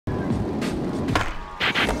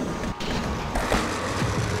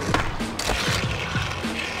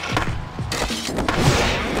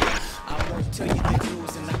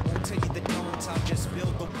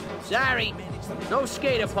Harry, no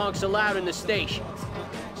skater punks allowed in the station.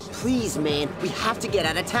 Please, man, we have to get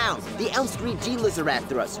out of town. The Elm Street dealers are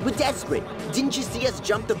after us. We're desperate. Didn't you see us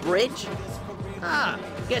jump the bridge? Ah,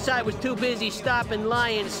 guess I was too busy stopping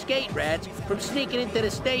lying skate rats from sneaking into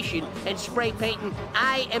the station and spray painting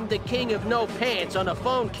 "I am the king of no pants" on the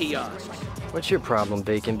phone kiosks. What's your problem,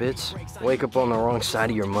 Bacon Bits? Wake up on the wrong side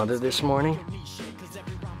of your mother this morning?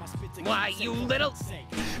 Why, you little...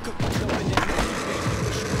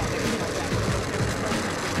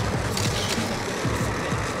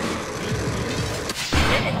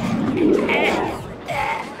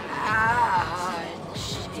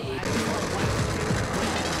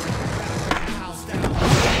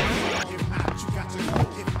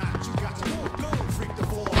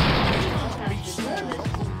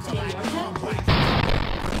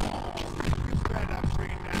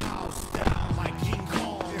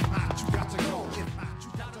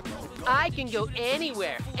 I can go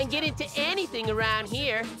anywhere and get into anything around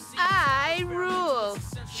here. I rule.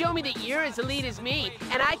 Show me that you're as elite as me,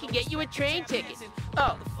 and I can get you a train ticket.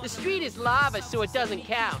 Oh, the street is lava, so it doesn't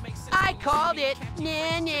count. I called it.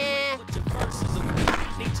 Nah, nah.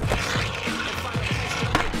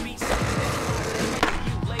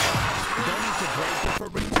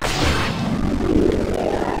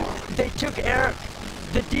 They took Eric.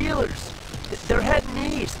 The dealers. They're heading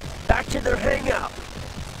east, back to their hangout.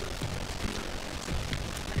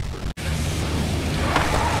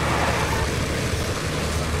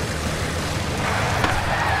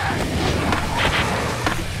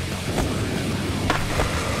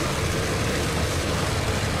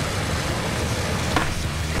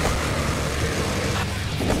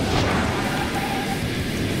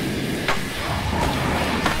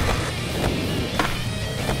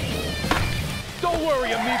 Don't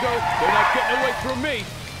worry, amigo. They're not getting away from me.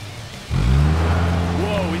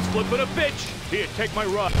 Whoa, he's flipping a bitch. Here, take my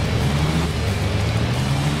rod.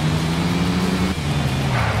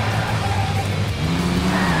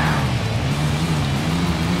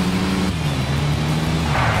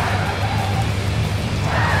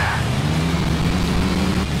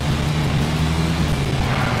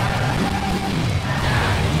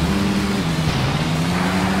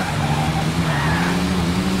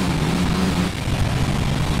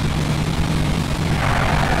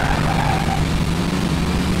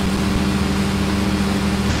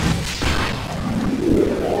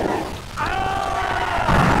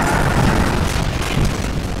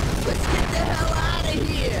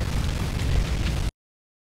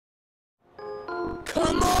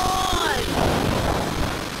 Come on!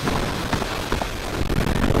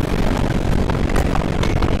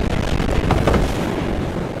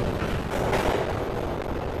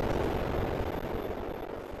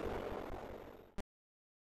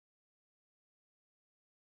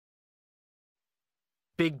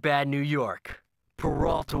 Big bad New York.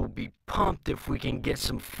 Peralta will be pumped if we can get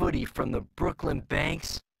some footy from the Brooklyn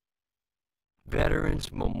Banks,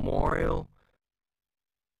 Veterans Memorial,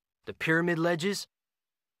 the Pyramid Ledges,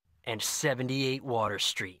 and 78 Water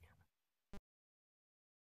Street.